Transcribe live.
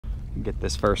Get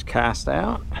this first cast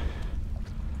out.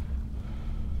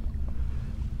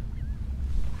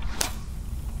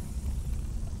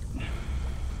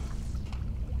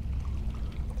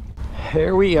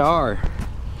 Here we are.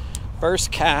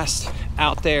 First cast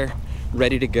out there,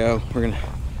 ready to go. We're gonna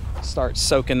start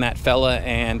soaking that fella,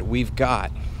 and we've got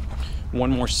one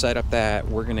more setup that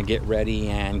we're gonna get ready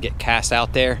and get cast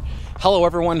out there. Hello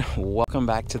everyone, welcome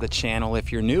back to the channel.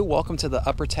 If you're new, welcome to the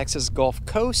Upper Texas Gulf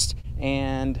Coast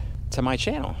and to my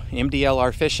channel,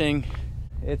 MDLR Fishing.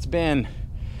 It's been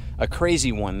a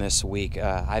crazy one this week.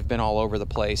 I've been all over the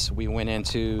place. We went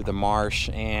into the marsh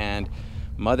and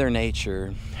Mother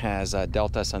Nature has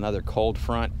dealt us another cold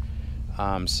front.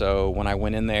 So when I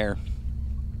went in there,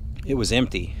 it was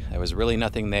empty. There was really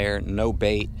nothing there, no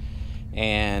bait,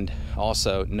 and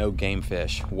also no game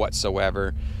fish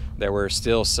whatsoever. There were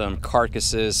still some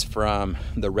carcasses from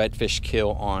the redfish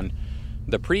kill on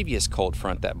the previous cold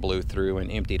front that blew through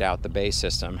and emptied out the bay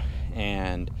system.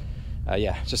 And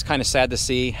yeah, just kind of sad to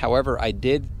see. However, I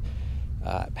did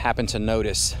happen to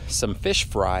notice some fish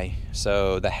fry.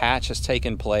 So the hatch has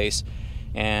taken place,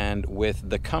 and with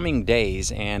the coming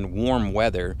days and warm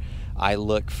weather, I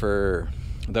look for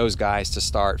those guys to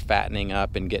start fattening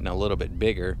up and getting a little bit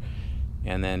bigger,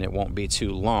 and then it won't be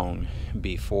too long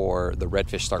before the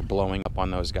redfish start blowing up on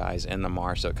those guys in the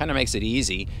marsh. So it kind of makes it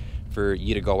easy for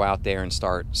you to go out there and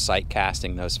start sight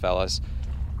casting those fellas.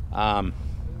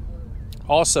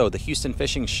 Also, the Houston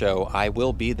Fishing Show, I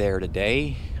will be there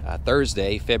today,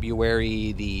 Thursday,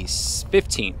 February the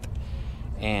 15th,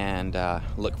 and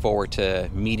look forward to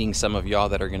meeting some of y'all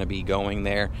that are going to be going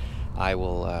there. I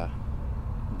will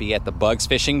be at the Bugs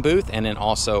Fishing booth and then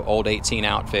also Old 18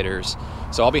 Outfitters.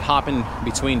 So I'll be hopping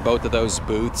between both of those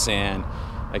booths, and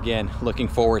again, looking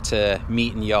forward to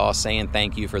meeting y'all, saying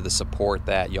thank you for the support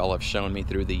that y'all have shown me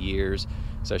through the years.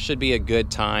 So it should be a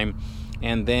good time.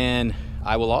 And then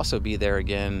I will also be there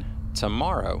again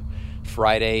tomorrow,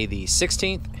 Friday the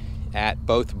 16th, at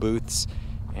both booths,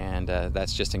 and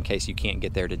that's just in case you can't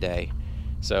get there today.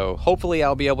 So hopefully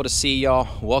I'll be able to see y'all.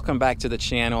 Welcome back to the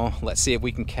channel. Let's see if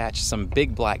we can catch some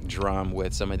big black drum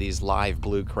with some of these live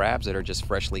blue crabs that are just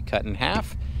freshly cut in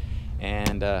half,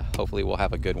 and hopefully we'll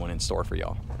have a good one in store for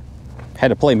y'all. Had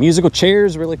to play musical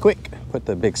chairs really quick. Put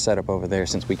the big setup over there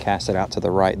since we cast it out to the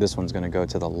right. This one's gonna go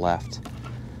to the left.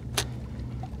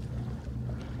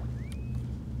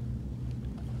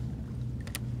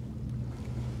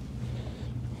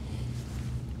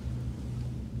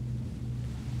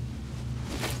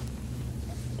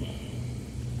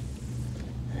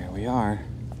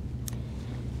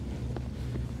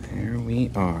 There we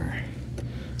are.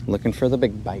 Looking for the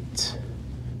big bites.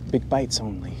 Big bites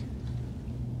only.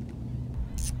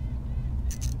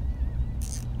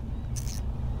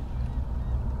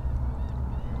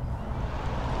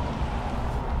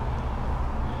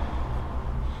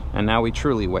 And now we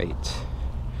truly wait.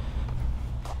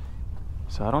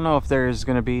 So I don't know if there's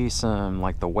gonna be some,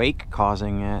 like the wake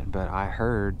causing it, but I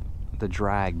heard the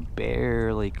drag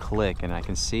barely click, and I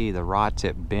can see the rod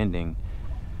tip bending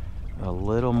a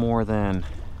little more than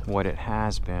what it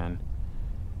has been.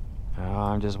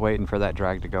 I'm just waiting for that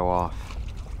drag to go off.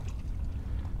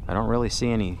 I don't really see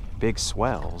any big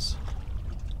swells.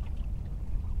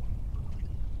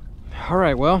 All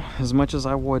right, well, as much as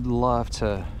I would love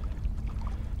to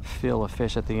feel a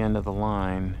fish at the end of the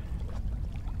line,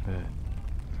 but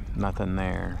nothing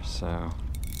there, so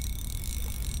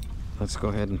let's go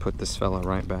ahead and put this fella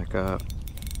right back up.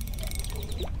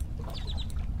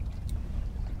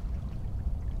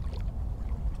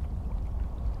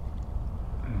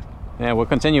 Yeah, we'll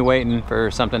continue waiting for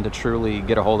something to truly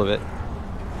get a hold of it.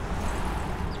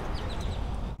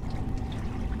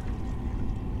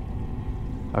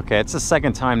 Okay, it's the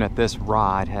second time that this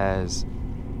rod has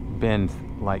been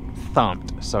like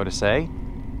thumped, so to say.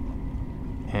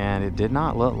 And it did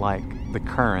not look like the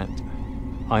current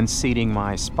unseating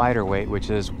my spider weight,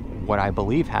 which is what I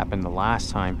believe happened the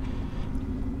last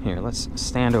time. Here, let's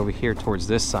stand over here towards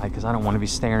this side because I don't want to be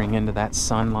staring into that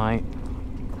sunlight.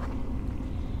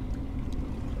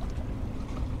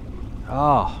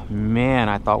 Oh man,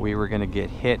 I thought we were gonna get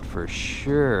hit for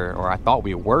sure, or I thought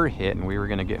we were hit and we were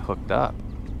gonna get hooked up.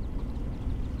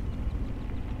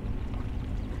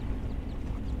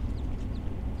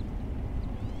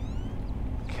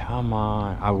 Come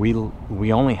on.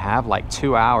 We only have like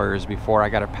 2 hours before I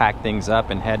gotta pack things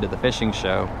up and head to the fishing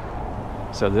show.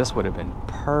 So this would have been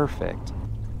perfect.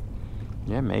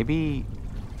 Yeah, maybe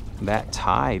that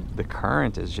tide, the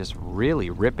current is just really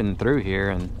ripping through here,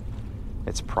 and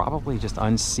it's probably just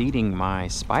unseating my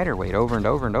spider weight over and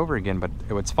over and over again. But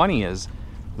what's funny is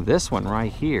this one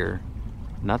right here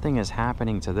Nothing is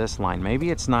happening to this line.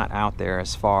 Maybe it's not out there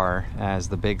as far as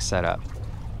the big setup.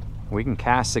 We can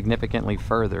cast significantly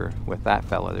further with that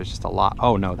fella. There's just a lot.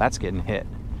 Oh no, that's getting hit.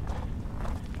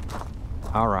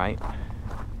 All right.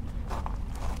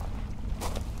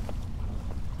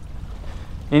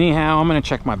 Anyhow, I'm gonna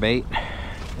check my bait.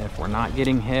 If we're not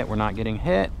getting hit, we're not getting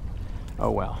hit.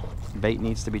 Oh well, bait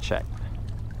needs to be checked.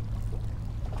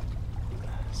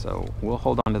 So we'll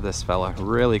hold on to this fella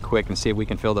really quick and see if we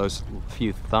can feel those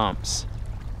few thumps.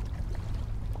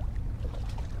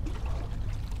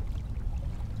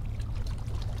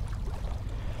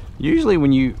 Usually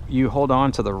when you hold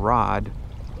on to the rod,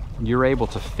 you're able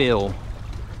to feel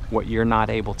what you're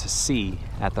not able to see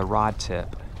at the rod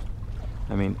tip.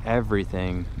 I mean,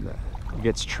 everything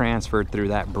gets transferred through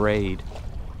that braid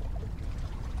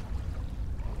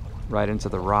right into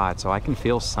the rod, so I can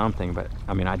feel something, but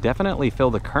I mean, I definitely feel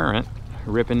the current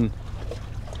ripping.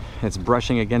 It's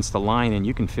brushing against the line, and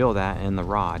you can feel that in the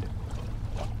rod.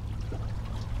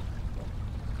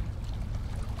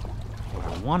 What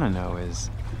I want to know is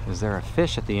there a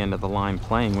fish at the end of the line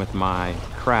playing with my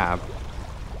crab?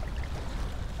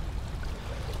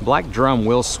 Black drum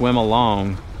will swim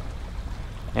along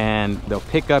and they'll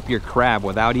pick up your crab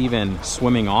without even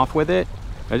swimming off with it.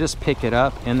 They'll just pick it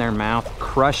up in their mouth,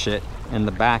 crush it in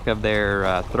the back of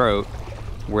their throat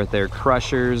with their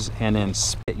crushers, and then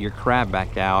spit your crab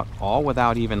back out, all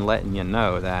without even letting you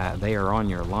know that they are on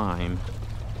your line.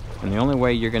 And the only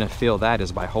way you're gonna feel that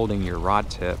is by holding your rod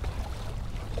tip.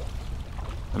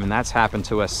 I mean, that's happened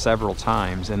to us several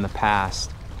times in the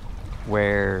past,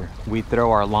 where we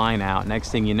throw our line out,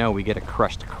 next thing you know, we get a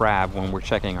crushed crab when we're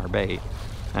checking our bait.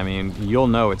 I mean, you'll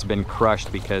know it's been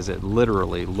crushed because it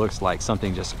literally looks like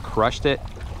something just crushed it,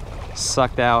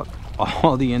 sucked out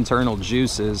all the internal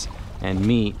juices and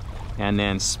meat, and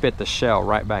then spit the shell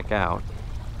right back out.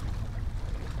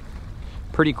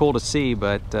 Pretty cool to see,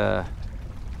 but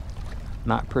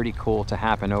not pretty cool to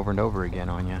happen over and over again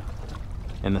on you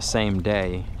in the same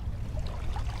day.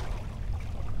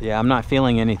 Yeah, I'm not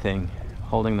feeling anything.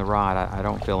 Holding the rod, I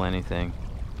don't feel anything.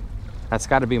 That's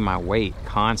got to be my weight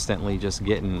constantly just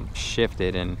getting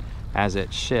shifted, and as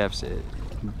it shifts,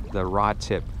 the rod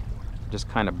tip just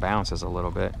kind of bounces a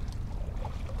little bit.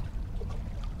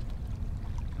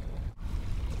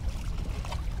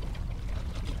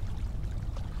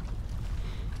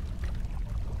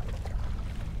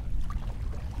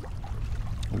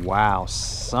 Wow,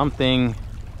 something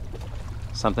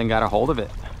got a hold of it.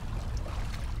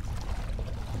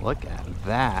 Look at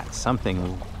that.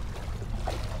 Something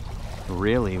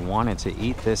really wanted to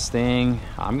eat this thing.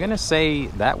 I'm gonna say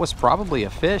that was probably a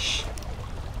fish.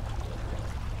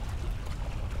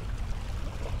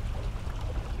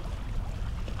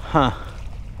 Huh.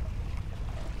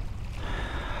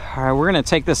 All right, we're gonna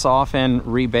take this off and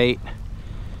rebait,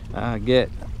 get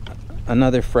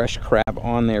another fresh crab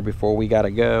on there before we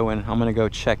gotta go, and I'm gonna go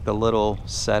check the little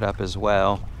setup as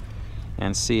well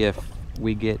and see if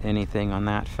we get anything on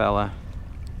that fella.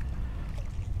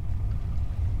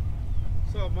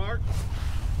 What's up, Mark?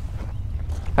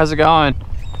 How's it going?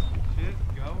 Shit,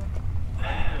 going?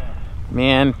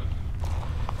 Man,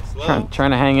 Slow?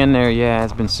 trying to hang in there. Yeah,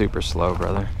 it's been super slow,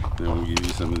 brother. Then we'll give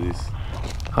you some of these.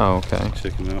 Oh, okay.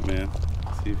 Check them out, man.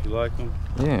 See if you like them.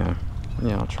 Yeah,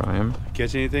 I'll try them.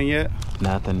 Catch anything yet?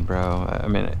 Nothing, bro. I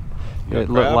mean, it Crab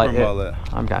looked like or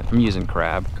I'm using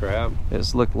crab. Crab?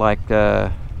 It's looked like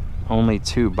only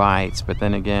 2 bites, but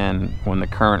then again, when the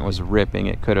current was ripping,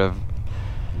 it could have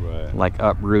like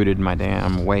uprooted my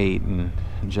damn weight, and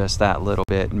just that little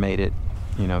bit made it,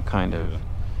 you know, kind of.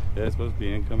 Yeah, it's supposed to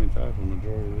be incoming tide for the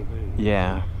majority of the day.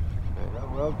 Yeah.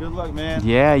 Well, good luck, man.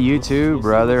 Yeah, you too,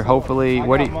 brother. Hopefully,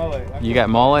 you got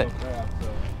mullet?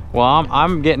 Well,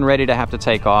 I'm getting ready to have to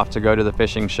take off to go to the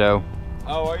fishing show.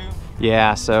 Oh, are you?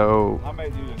 Yeah, so I may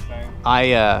do the same.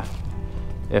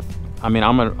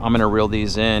 I'm gonna reel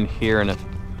these in here, and if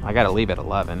I gotta leave at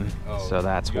 11, so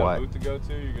that's what, to go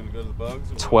to? You're gonna go to the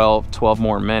Bugs? 12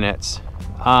 more minutes.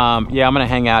 Yeah, I'm gonna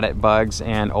hang out at Bugs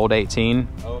and Old 18.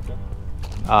 Oh, okay.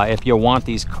 If you want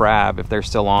these crab, if they're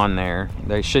still on there,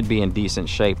 they should be in decent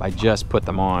shape. I just put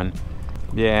them on.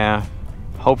 Yeah,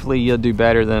 hopefully you'll do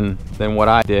better than what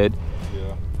I did.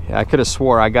 Yeah, I could have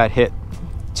swore I got hit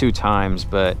 2 times,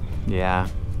 but yeah,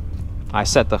 I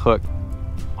set the hook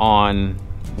on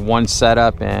one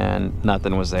setup and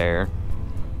nothing was there.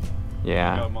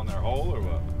 Yeah. You got them on their hole or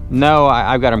what? No,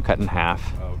 I've got them cut in half.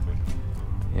 Oh, okay.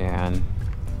 Yeah, and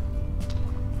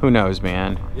who knows,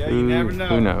 man? Yeah, you never know.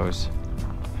 Who knows?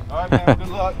 All right, man. Good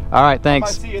luck. All right, thanks.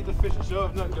 I might see you at the fishing show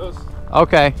if nothing goes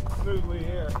okay. smoothly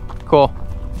here. Cool.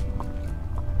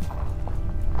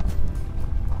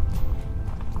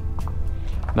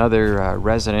 another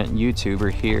resident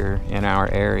YouTuber here in our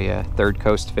area, Third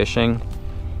Coast Fishing.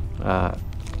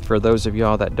 For those of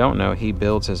y'all that don't know, he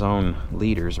builds his own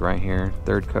leaders right here.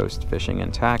 Third Coast Fishing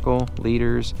and Tackle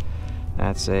leaders.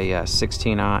 That's a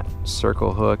 16-aught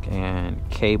circle hook and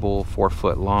cable, 4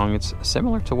 foot long. It's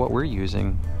similar to what we're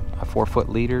using, a 4-foot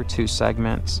leader, 2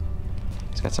 segments.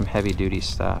 It's got some heavy duty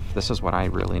stuff. This is what I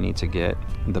really need to get,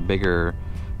 the bigger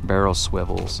barrel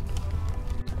swivels.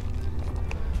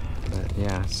 But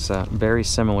yeah, it's very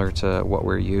similar to what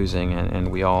we're using, and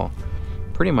we all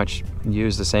pretty much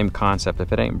use the same concept.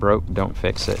 If it ain't broke, don't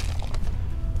fix it.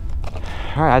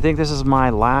 All right, I think this is my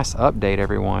last update,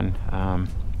 everyone.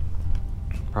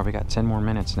 Probably got 10 more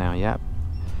minutes now. Yep,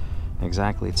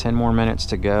 exactly 10 more minutes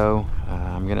to go.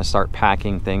 I'm gonna start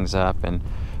packing things up and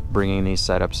bringing these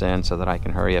setups in so that I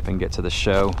can hurry up and get to the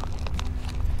show.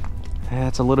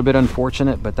 It's a little bit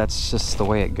unfortunate, but that's just the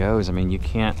way it goes. I mean, you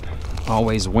can't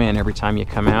always win every time you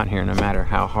come out here, no matter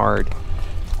how hard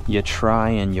you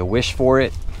try and you wish for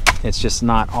it. It's just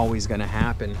not always gonna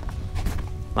happen.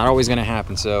 Not always gonna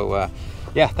happen. So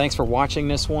yeah, thanks for watching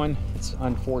this one. It's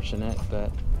unfortunate,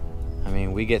 but I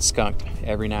mean, we get skunked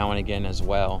every now and again as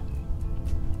well.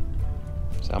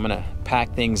 So I'm gonna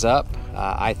pack things up.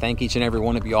 I thank each and every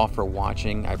one of y'all for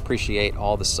watching. I appreciate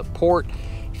all the support.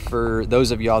 For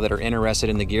those of y'all that are interested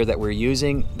in the gear that we're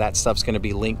using, that stuff's gonna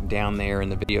be linked down there in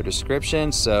the video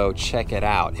description, so check it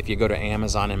out. If you go to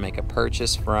Amazon and make a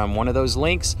purchase from one of those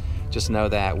links, just know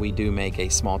that we do make a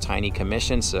small, tiny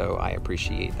commission, so I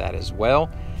appreciate that as well.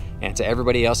 And to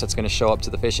everybody else that's gonna show up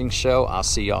to the fishing show, I'll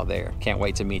see y'all there. Can't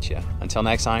wait to meet you. Until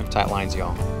next time, tight lines,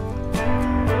 y'all.